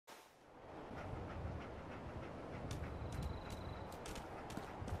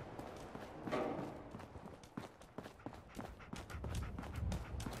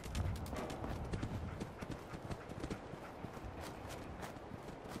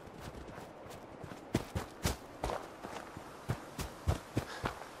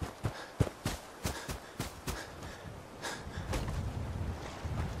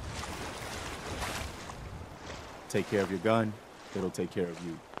Take care of your gun, it'll take care of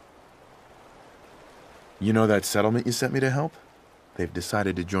you. You know that settlement you sent me to help? They've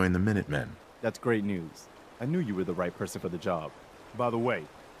decided to join the Minutemen. That's great news. I knew you were the right person for the job. By the way,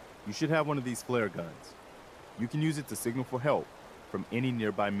 you should have one of these flare guns. You can use it to signal for help from any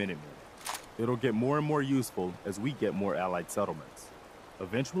nearby Minutemen. It'll get more and more useful as we get more allied settlements.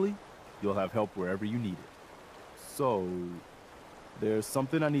 Eventually, you'll have help wherever you need it. So, there's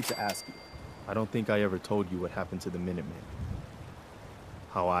something I need to ask you. I don't think I ever told you what happened to the Minutemen.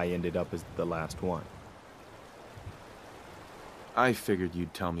 How I ended up as the last one. I figured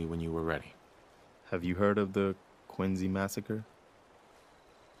you'd tell me when you were ready. Have you heard of the Quincy massacre?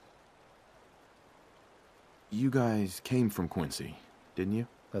 You guys came from Quincy, didn't you?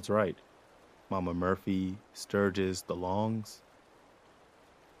 That's right. Mama Murphy, Sturgis, the Longs.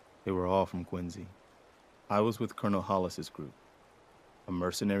 They were all from Quincy. I was with Colonel Hollis's group. A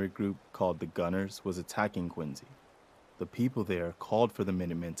mercenary group called the Gunners was attacking Quincy. The people there called for the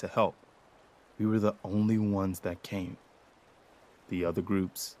Minutemen to help. We were the only ones that came. The other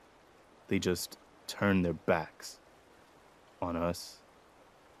groups, they just turned their backs on us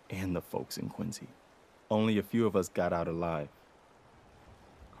and the folks in Quincy. Only a few of us got out alive.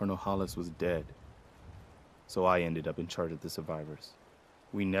 Colonel Hollis was dead, so I ended up in charge of the survivors.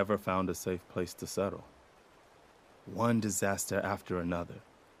 We never found a safe place to settle. One disaster after another.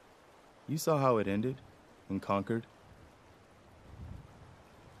 You saw how it ended in Concord?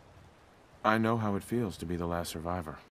 I know how it feels to be the last survivor.